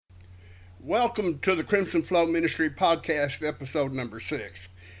Welcome to the Crimson Flow Ministry podcast, episode number 6.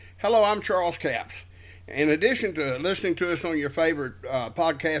 Hello, I'm Charles Capps. In addition to listening to us on your favorite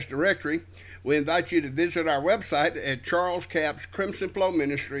podcast directory, we invite you to visit our website at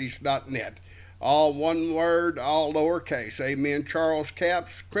charlescappscrimsonflowministries.net. All one word, all lowercase. Amen. Charles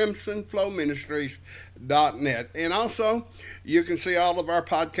Capps, crimsonflowministries.net. And also, you can see all of our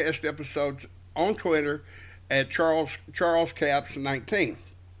podcast episodes on Twitter at Charles Capps 19.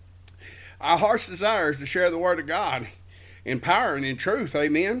 Our heart's desire is to share the Word of God in power and in truth,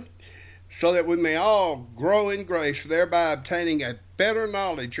 amen, so that we may all grow in grace, thereby obtaining a better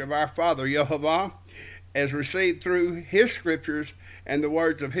knowledge of our Father, Yehovah, as received through His Scriptures and the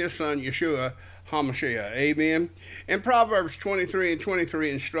words of His Son, Yeshua HaMashiach, amen. And Proverbs 23 and 23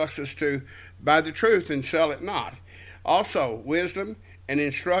 instructs us to buy the truth and sell it not. Also, wisdom and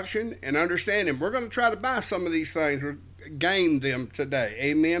instruction and understanding. We're going to try to buy some of these things or gain them today,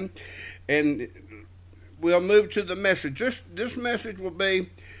 amen. And we'll move to the message. This message will be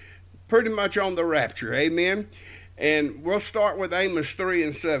pretty much on the rapture, amen. And we'll start with Amos 3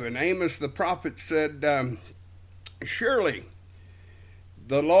 and 7. Amos the prophet said, surely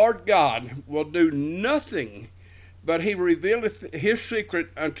the Lord God will do nothing, but He revealeth His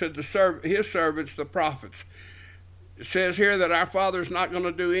secret unto His servants, the prophets. It says here that our Father's not going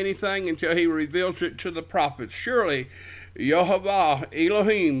to do anything until He reveals it to the prophets. Surely Yehovah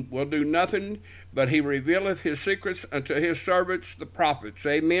Elohim will do nothing, but He revealeth His secrets unto His servants, the prophets.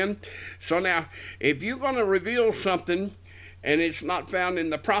 Amen. So now, if you're going to reveal something and it's not found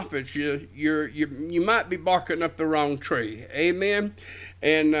in the prophets, you might be barking up the wrong tree. Amen.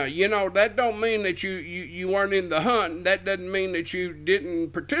 And that don't mean that you weren't in the hunt. That doesn't mean that you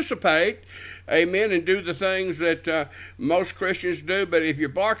didn't participate. Amen, and do the things that most Christians do. But if you're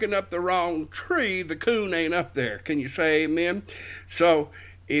barking up the wrong tree, the coon ain't up there. Can you say amen? So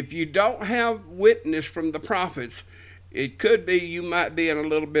if you don't have witness from the prophets, it could be you might be in a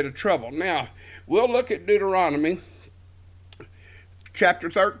little bit of trouble. Now, we'll look at Deuteronomy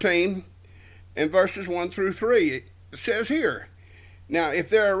chapter 13 and verses 1 through 3. It says here, now if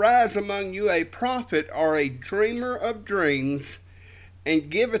there arise among you a prophet or a dreamer of dreams,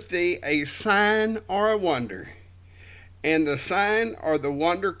 and giveth thee a sign or a wonder, and the sign or the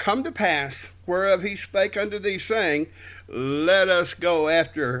wonder come to pass, whereof he spake unto thee, saying, let us go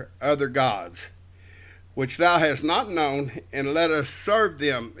after other gods, which thou hast not known, and let us serve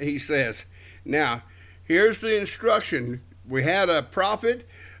them, he says. Now, here's the instruction. We had a prophet,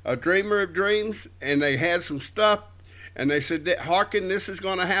 a dreamer of dreams, and they had some stuff, and they said, hearken, this is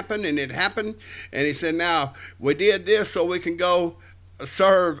going to happen, and it happened. And he said, now, we did this so we can go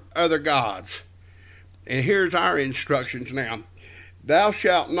serve other gods. And here's our instructions now. Thou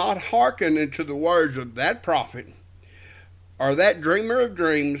shalt not hearken unto the words of that prophet or that dreamer of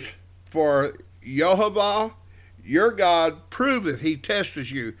dreams, for Yehovah your God proveth, He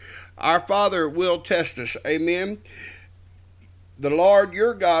testeth you. Our Father will test us. Amen. The Lord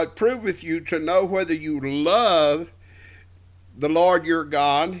your God proveth you to know whether you love the Lord your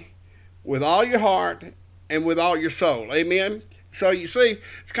God with all your heart and with all your soul. Amen. So you see,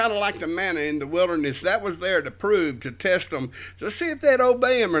 it's kind of like the manna in the wilderness. That was there to prove, to test them, to see if they'd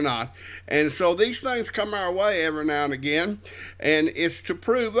obey Him or not. And so these things come our way every now and again, and it's to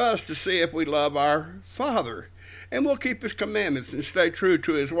prove us to see if we love our Father. And we'll keep His commandments and stay true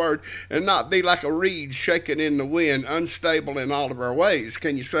to His word and not be like a reed shaken in the wind, unstable in all of our ways.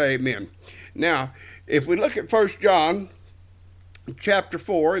 Can you say amen? Now, if we look at 1 John chapter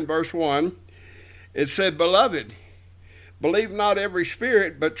 4 and verse 1, it said, beloved, believe not every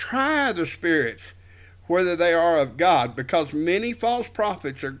spirit, but try the spirits, whether they are of God, because many false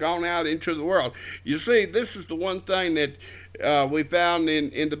prophets are gone out into the world. You see, this is the one thing that we found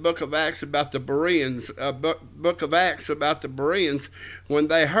in the book of Acts about the Bereans, book of Acts about the Bereans. When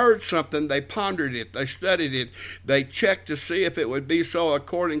they heard something, they pondered it, they studied it, they checked to see if it would be so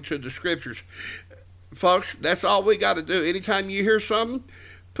according to the Scriptures. Folks, that's all we got to do. Anytime you hear something,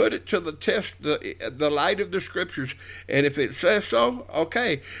 put it to the test, the light of the Scriptures. And if it says so,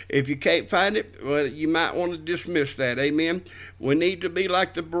 okay. If you can't find it, well, you might want to dismiss that. Amen. We need to be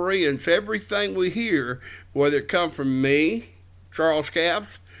like the Bereans. Everything we hear, whether it come from me, Charles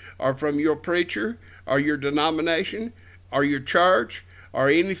Capps, or from your preacher, or your denomination, or your church, or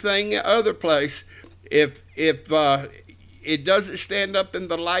anything other place, if it doesn't stand up in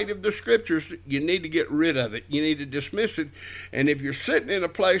the light of the Scriptures, you need to get rid of it. You need to dismiss it. And if you're sitting in a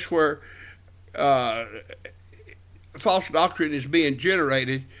place where false doctrine is being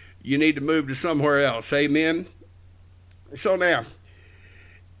generated, you need to move to somewhere else. Amen? So now,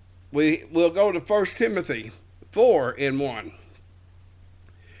 we'll go to 1 Timothy 4 and 1.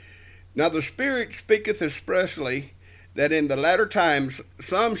 Now the Spirit speaketh expressly that in the latter times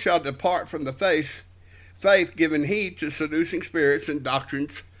some shall depart from the faith, giving heed to seducing spirits and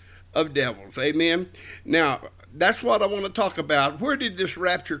doctrines of devils. Amen. Now, that's what I want to talk about. Where did this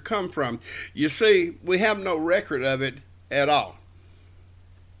rapture come from? You see, we have no record of it at all.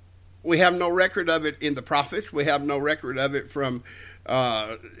 We have no record of it in the prophets. We have no record of it from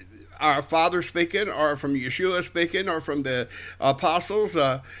our Father speaking, or from Yeshua speaking, or from the apostles.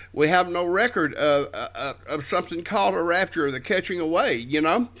 We have no record of something called a rapture, or the catching away, you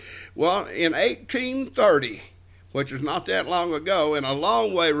know. Well, in 1830, which is not that long ago, and a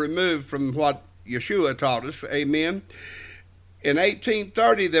long way removed from what Yeshua taught us, amen. In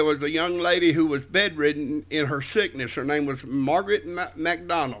 1830, there was a young lady who was bedridden in her sickness. Her name was Margaret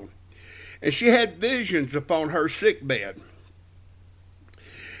MacDonald. And she had visions upon her sick bed.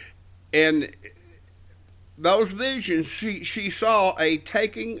 And those visions, she saw a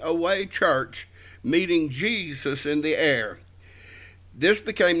taking away church meeting Jesus in the air. This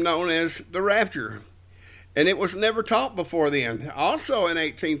became known as the rapture. And it was never taught before then. Also in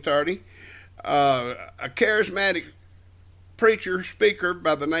 1830, a charismatic preacher, speaker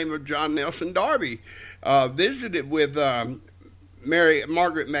by the name of John Nelson Darby visited with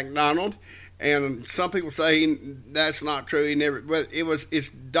Margaret MacDonald, and some people say that's not true. He never, but it's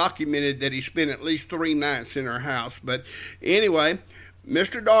documented that he spent at least 3 nights in her house. But anyway,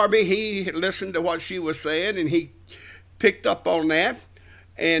 Mr. Darby, he listened to what she was saying, and he picked up on that,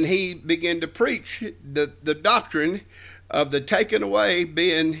 and he began to preach the doctrine of the taken away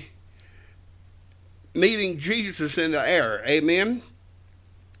being meeting Jesus in the air. Amen.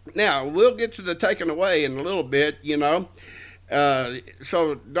 Now, we'll get to the taken away in a little bit, you know.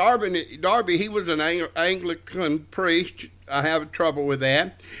 So Darby, he was an Anglican priest. I have trouble with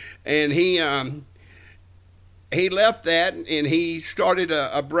that. And he left that, and he started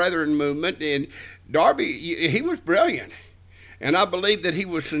a Brethren movement. And Darby, he was brilliant. And I believe that he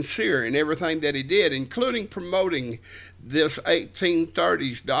was sincere in everything that he did, including promoting this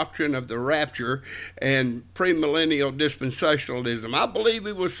 1830s doctrine of the rapture and premillennial dispensationalism. I believe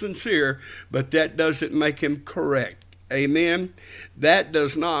he was sincere, but that doesn't make him correct. Amen? That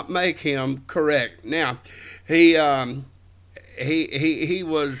does not make him correct. Now, he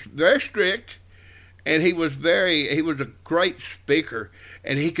was very strict, and he was a great speaker,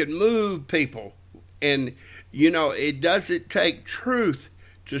 and he could move people. And, you know, it doesn't take truth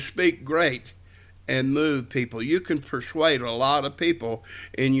to speak great and move people. You can persuade a lot of people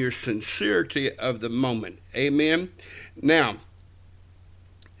in your sincerity of the moment. Amen? Now,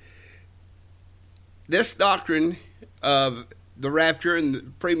 this doctrine of the rapture and the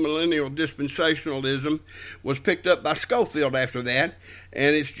premillennial dispensationalism was picked up by Scofield after that,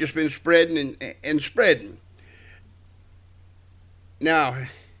 and it's just been spreading and spreading. Now,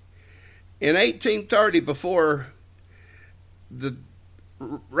 in 1830, before the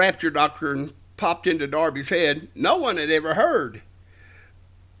rapture doctrine popped into Darby's head, no one had ever heard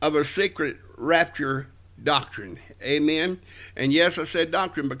of a secret rapture doctrine. Amen. And yes, I said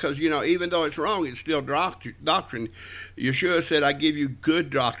doctrine because, you know, even though it's wrong, it's still doctrine. Yeshua said, I give you good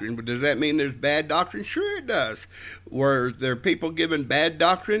doctrine. But does that mean there's bad doctrine? Sure it does. Were there people given bad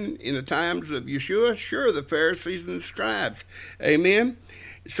doctrine in the times of Yeshua? Sure, the Pharisees and the scribes. Amen.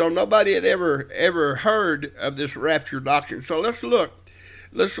 So nobody had ever heard of this rapture doctrine. So let's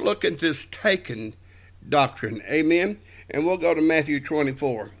look at this taken doctrine. Amen. And we'll go to Matthew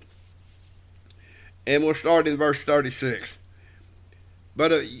 24. And we'll start in verse 36.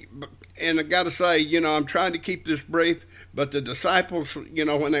 And I got to say, you know, I'm trying to keep this brief, but the disciples, you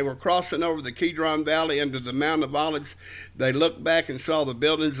know, when they were crossing over the Kidron Valley into the Mount of Olives, they looked back and saw the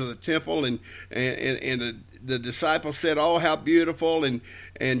buildings of the temple, and the disciples said, oh, how beautiful,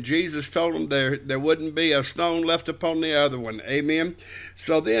 and Jesus told them there wouldn't be a stone left upon the other one. Amen.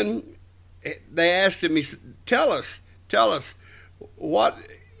 So then they asked him, he said, tell us what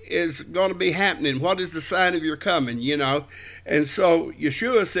is going to be happening. What is the sign of your coming, you know? And so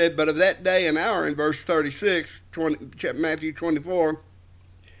Yeshua said, but of that day and hour, in verse 36, Matthew 24,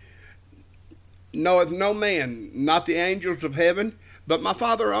 knoweth no man, not the angels of heaven, but my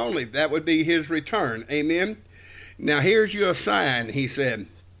Father only. That would be his return. Amen. Now here's your sign, he said.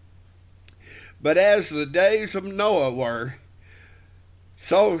 But as the days of Noah were,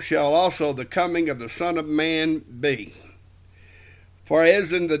 so shall also the coming of the Son of Man be. For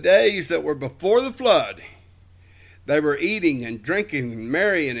as in the days that were before the flood, they were eating and drinking and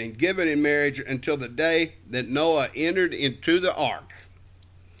marrying and giving in marriage until the day that Noah entered into the ark,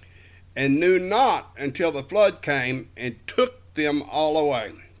 and knew not until the flood came and took them all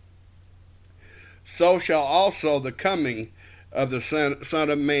away. So shall also the coming of the Son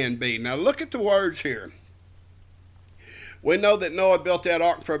of Man be? Now look at the words here. We know that Noah built that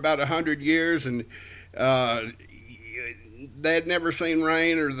ark for about 100 years, and they had never seen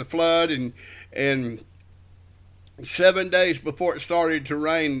rain or the flood, and 7 days before it started to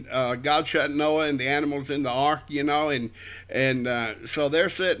rain, God shut Noah and the animals in the ark, and so they're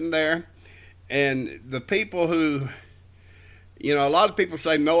sitting there, and the people who, a lot of people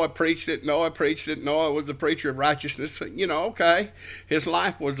say Noah preached it, Noah was the preacher of righteousness. Okay, his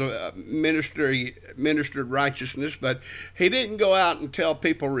life was a ministered righteousness, but he didn't go out and tell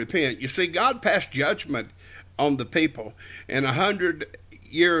people repent. You see, God passed judgment on the people, and 100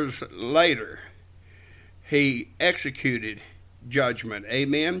 years later, he executed judgment.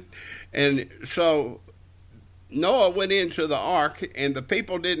 Amen. And so Noah went into the ark, and the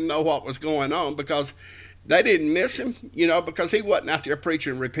people didn't know what was going on because they didn't miss him, because he wasn't out there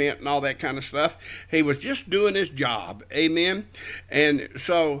preaching repent and all that kind of stuff. He was just doing his job. Amen. And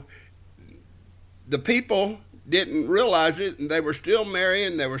so the people didn't realize it, and they were still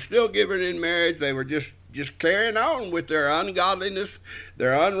marrying, they were still giving in marriage, they were just carrying on with their ungodliness,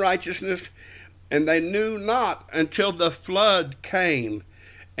 their unrighteousness, and they knew not until the flood came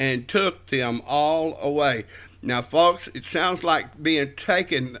and took them all away. Now, folks, it sounds like being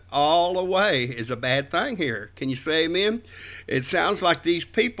taken all away is a bad thing here. Can you say amen? It sounds like these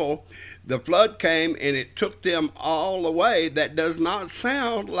people, the flood came and it took them all away. That does not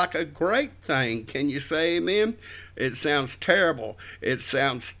sound like a great thing. Can you say amen? It sounds terrible. It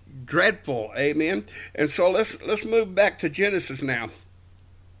sounds dreadful. Amen. And so let's move back to Genesis now.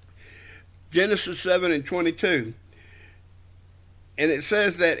 Genesis 7:22. And it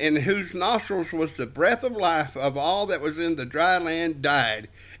says that in whose nostrils was the breath of life, of all that was in the dry land died.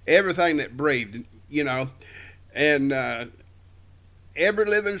 Everything that breathed, and every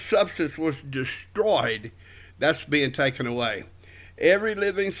living substance was destroyed. That's being taken away. Every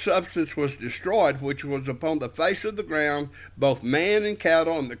living substance was destroyed, which was upon the face of the ground, both man and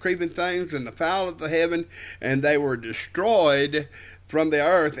cattle, and the creeping things, and the fowl of the heaven, and they were destroyed from the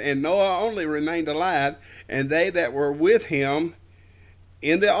earth. And Noah only remained alive, and they that were with him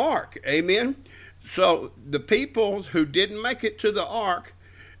in the ark. Amen. So the people who didn't make it to the ark,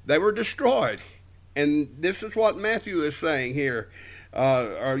 they were destroyed. And this is what Matthew is saying here,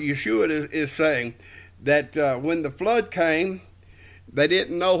 or Yeshua is saying, that when the flood came, they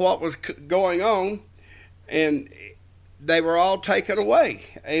didn't know what was going on, and they were all taken away.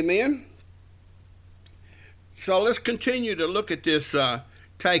 Amen. So let's continue to look at this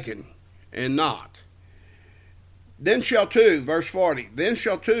taken and not. Then shall two, verse 40, then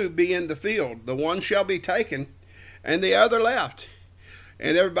shall two be in the field. The one shall be taken, and the other left.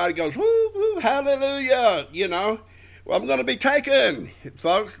 And everybody goes, woo, woo, hallelujah, Well, I'm going to be taken.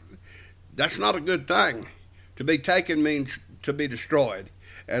 Folks, that's not a good thing. To be taken means to be destroyed,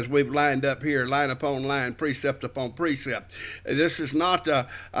 as we've lined up here, line upon line, precept upon precept. This is not a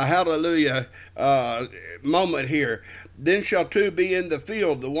hallelujah moment here. Then shall two be in the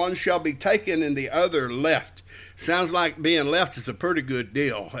field. The one shall be taken, and the other left. Sounds like being left is a pretty good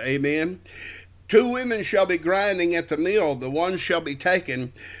deal. Amen. Two women shall be grinding at the mill. The one shall be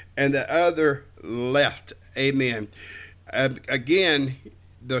taken, and the other left. Amen. Again,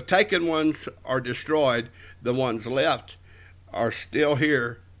 the taken ones are destroyed. The ones left are still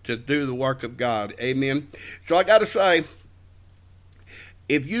here to do the work of God. Amen. So I got to say,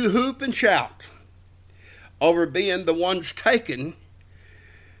 if you hoop and shout over being the ones taken,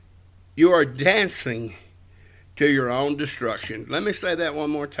 you are dancing to your own destruction. Let me say that one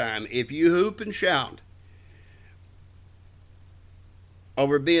more time. If you hoop and shout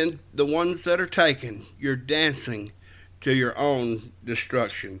over being the ones that are taken, you're dancing to your own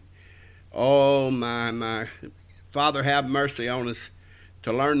destruction. Oh, my. Father, have mercy on us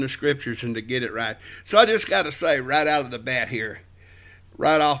to learn the scriptures and to get it right. So I just got to say right out of the bat here,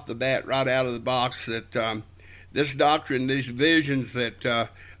 right off the bat, right out of the box, that this doctrine, these visions that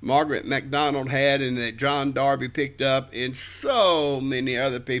Margaret MacDonald had and that John Darby picked up, and so many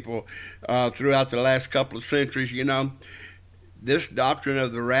other people throughout the last couple of centuries, this doctrine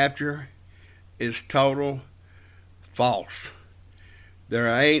of the rapture is total false. There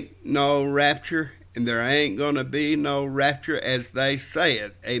ain't no rapture, and there ain't going to be no rapture as they say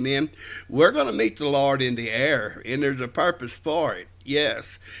it. Amen. We're going to meet the Lord in the air, and there's a purpose for it.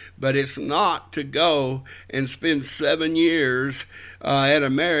 Yes, but it's not to go and spend 7 years at a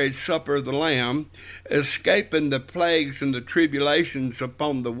marriage supper of the Lamb, escaping the plagues and the tribulations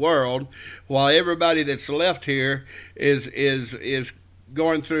upon the world, while everybody that's left here is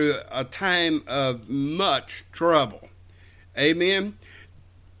going through a time of much trouble. Amen.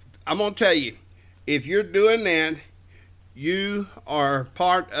 I'm going to tell you, if you're doing that, you are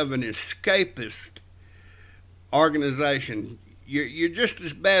part of an escapist organization. You're just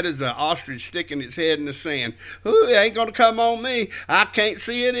as bad as an ostrich sticking its head in the sand. Ooh, it ain't going to come on me. I can't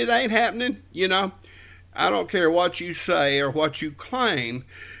see it. It ain't happening. You know, I don't care what you say or what you claim.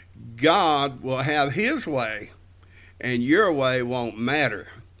 God will have his way, and your way won't matter.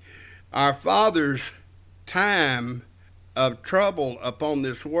 Our Father's time of trouble upon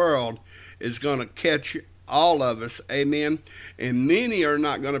this world is going to catch all of us, amen, and many are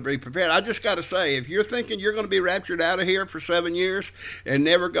not going to be prepared. I just got to say, if you're thinking you're going to be raptured out of here for 7 years and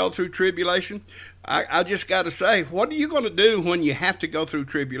never go through tribulation, I just got to say, what are you going to do when you have to go through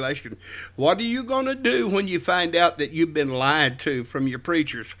tribulation? What are you going to do when you find out that you've been lied to from your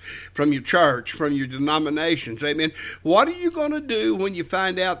preachers, from your church, from your denominations, amen? What are you going to do when you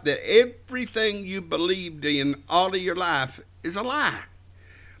find out that everything you believed in all of your life is a lie?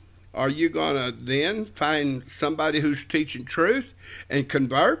 Are you going to then find somebody who's teaching truth and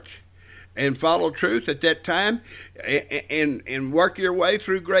convert and follow truth at that time and work your way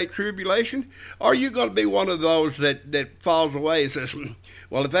through great tribulation? Or are you going to be one of those that falls away and says,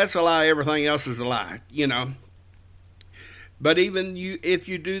 well, if that's a lie, everything else is a lie, you know? But even if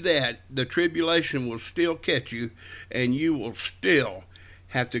you do that, the tribulation will still catch you, and you will still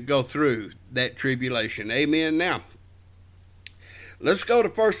have to go through that tribulation. Amen. Now, let's go to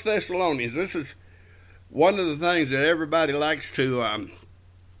 1 Thessalonians. This is one of the things that everybody likes to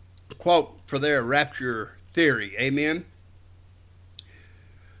quote for their rapture theory. Amen.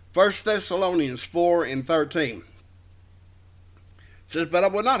 1 Thessalonians 4:13 says, but I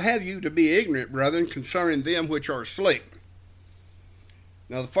will not have you to be ignorant, brethren, concerning them which are asleep.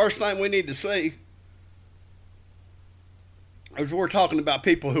 Now, the first thing we need to see is we're talking about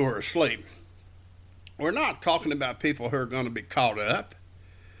people who are asleep. We're not talking about people who are going to be caught up.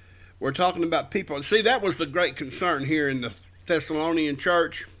 We're talking about people. See, that was the great concern here in the Thessalonian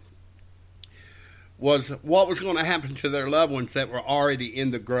church, was what was going to happen to their loved ones that were already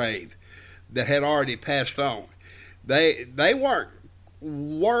in the grave, that had already passed on. They weren't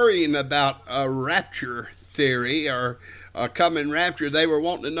worrying about a rapture theory or a coming rapture. They were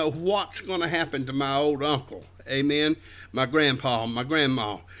wanting to know what's going to happen to my old uncle, amen, my grandpa, my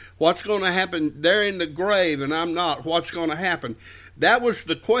grandma. What's going to happen? They're in the grave and I'm not. What's going to happen? That was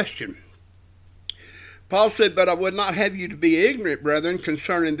the question. Paul said, but I would not have you to be ignorant, brethren,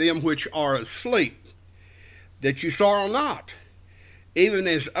 concerning them which are asleep, that you sorrow not, even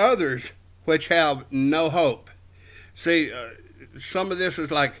as others which have no hope. See, some of this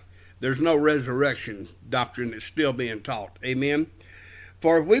is like there's no resurrection doctrine that's still being taught. Amen.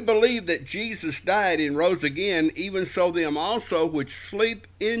 For if we believe that Jesus died and rose again, even so them also which sleep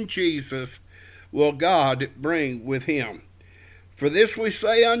in Jesus will God bring with him. For this we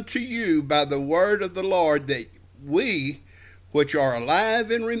say unto you by the word of the Lord, that we which are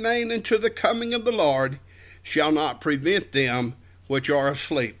alive and remain unto the coming of the Lord shall not prevent them which are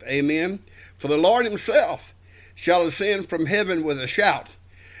asleep. Amen. For the Lord himself shall ascend from heaven with a shout,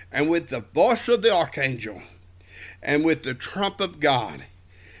 and with the voice of the archangel, and with the trump of God,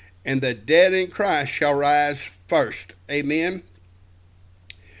 and the dead in Christ shall rise first. Amen.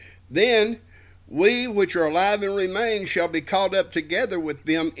 Then we which are alive and remain shall be caught up together with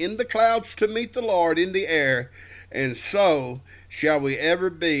them in the clouds to meet the Lord in the air, and so shall we ever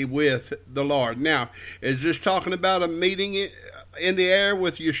be with the Lord. Now, is this talking about a meeting in the air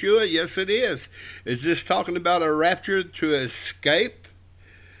with Yeshua? Yes, it is. Is this talking about a rapture to escape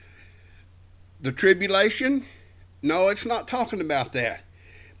the tribulation? No, it's not talking about that.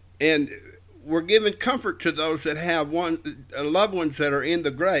 And we're giving comfort to those that have loved ones that are in the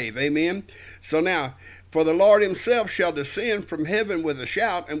grave. Amen. So now, for the Lord himself shall descend from heaven with a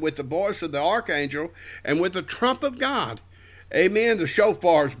shout, and with the voice of the archangel, and with the trump of God. Amen. The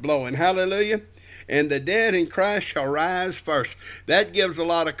shofar's blowing. Hallelujah. And the dead in Christ shall rise first. That gives a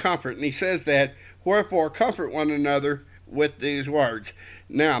lot of comfort. And he says that, wherefore comfort one another with these words.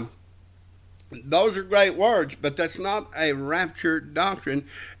 Now, those are great words, but that's not a rapture doctrine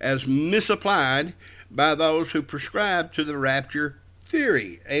as misapplied by those who prescribe to the rapture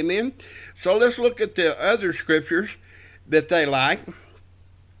theory. Amen? So let's look at the other scriptures that they like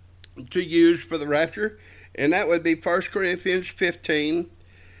to use for the rapture, and that would be 1 Corinthians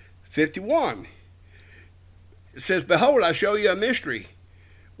 15:51. It says, behold, I show you a mystery.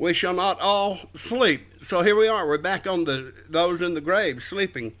 We shall not all sleep. So here we are. We're back on those in the grave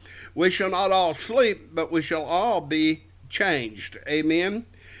sleeping. We shall not all sleep, but we shall all be changed. Amen.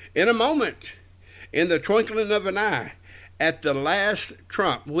 In a moment, in the twinkling of an eye, at the last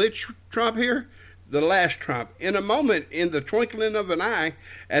trump. Which trump here? the last trump. In a moment, in the twinkling of an eye,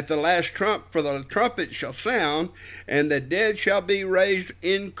 at the last trump, for the trumpet shall sound, and the dead shall be raised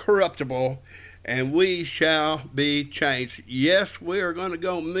incorruptible, and we shall be changed. Yes, we are going to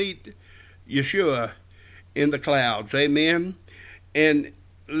go meet Yeshua in the clouds. Amen. And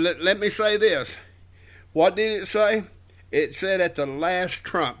let me say this. What did it say? It said at the last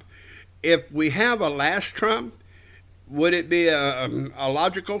trump. If we have a last trump, would it be a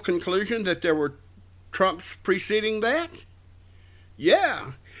logical conclusion that there were trumps preceding that?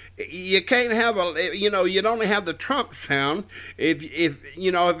 Yeah. You can't have you'd only have the trump sound if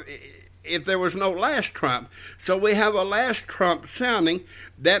there was no last trump. So we have a last trump sounding.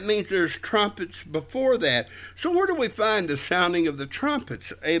 That means there's trumpets before that. So where do we find the sounding of the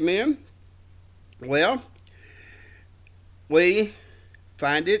trumpets? Amen? Well, we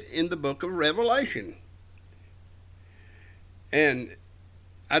find it in the book of Revelation. And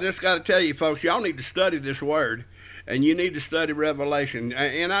I just got to tell you, folks, y'all need to study this word, and you need to study Revelation.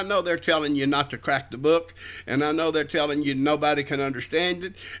 And I know they're telling you not to crack the book, and I know they're telling you nobody can understand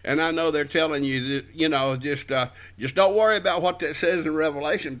it, and I know they're telling you that, just don't worry about what that says in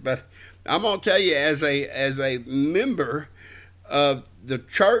Revelation. But I'm going to tell you, as a member of the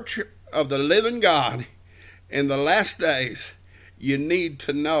Church of the Living God in the last days, you need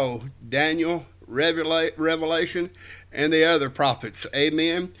to know Daniel, Revelation, and the other prophets.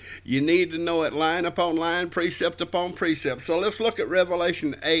 Amen. You need to know it line upon line, precept upon precept. So let's look at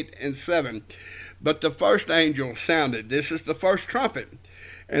Revelation 8 and 7. But the first angel sounded. This is the first trumpet.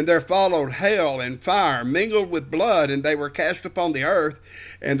 And there followed hail and fire mingled with blood, and they were cast upon the earth.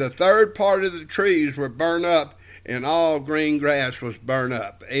 And the third part of the trees were burned up, and all green grass was burned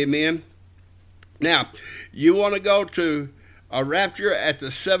up. Amen. Now, you want to go to a rapture at the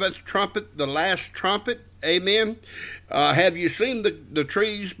seventh trumpet, the last trumpet. Amen. Have you seen the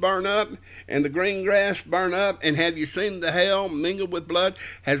trees burn up and the green grass burn up? And have you seen the hail mingled with blood?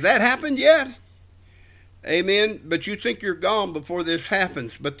 Has that happened yet? Amen. But you think you're gone before this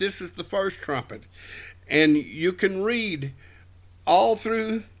happens. But this is the first trumpet. And you can read all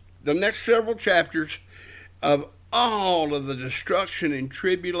through the next several chapters of all of the destruction and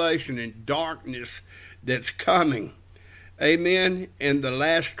tribulation and darkness that's coming. Amen. And the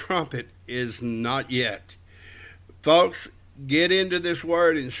last trumpet is not yet. Folks, get into this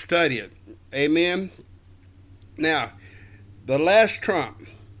word and study it. Amen. Now, the last trump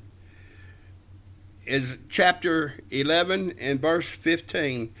is chapter 11 and verse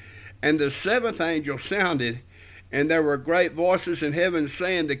 15. And the seventh angel sounded, and there were great voices in heaven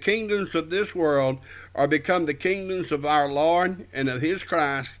saying, the kingdoms of this world are become the kingdoms of our Lord and of his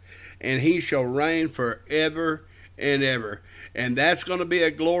Christ, and he shall reign forever and ever. And that's going to be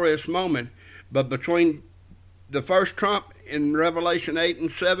a glorious moment. But between the first trump in Revelation 8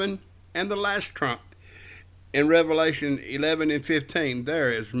 and 7 and the last trump in Revelation 11 and 15,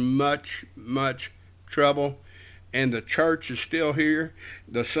 there is much, much trouble. And the church is still here.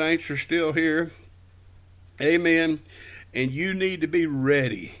 The saints are still here. Amen. And you need to be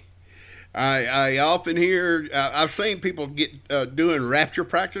ready. I often hear, I've seen people get doing rapture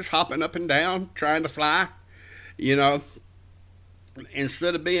practice, hopping up and down, trying to fly.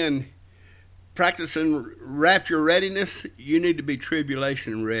 Instead of being practicing rapture readiness, you need to be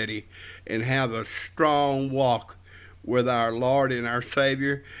tribulation ready and have a strong walk with our Lord and our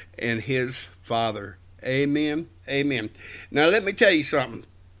Savior and his Father. Amen. Amen. Now let me tell you something.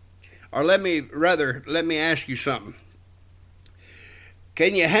 Or let me ask you something.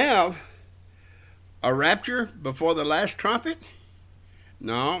 Can you have a rapture before the last trumpet?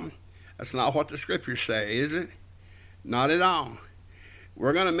 No, that's not what the scriptures say, is it? Not at all.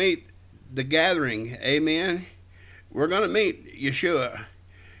 We're going to meet the gathering, amen? We're going to meet Yeshua,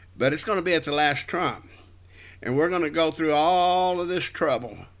 but it's going to be at the last trump. And we're going to go through all of this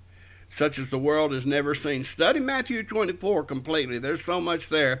trouble, such as the world has never seen. Study Matthew 24 completely. There's so much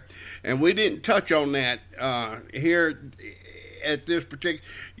there. And we didn't touch on that here at this particular.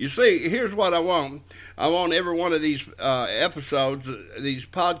 You see, here's what I want. I want every one of these episodes, these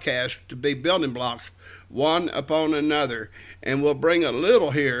podcasts, to be building blocks, one upon another. And we'll bring a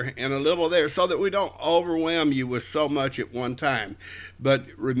little here and a little there so that we don't overwhelm you with so much at one time. But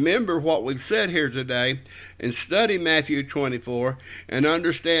remember what we've said here today and study Matthew 24 and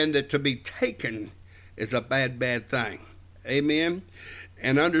understand that to be taken is a bad, bad thing. Amen?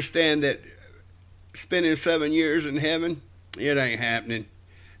 And understand that spending 7 years in heaven, it ain't happening.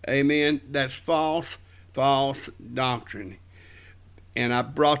 Amen? That's false doctrine. And I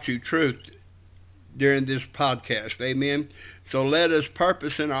brought you truth during this podcast. Amen. So let us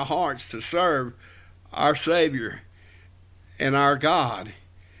purpose in our hearts to serve our Savior and our God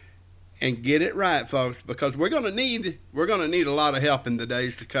and get it right, folks, because we're going to need a lot of help in the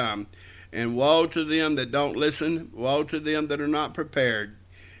days to come. And woe to them that don't listen. Woe to them that are not prepared.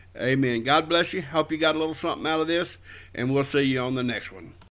 Amen. God bless you. Hope you got a little something out of this, and we'll see you on the next one.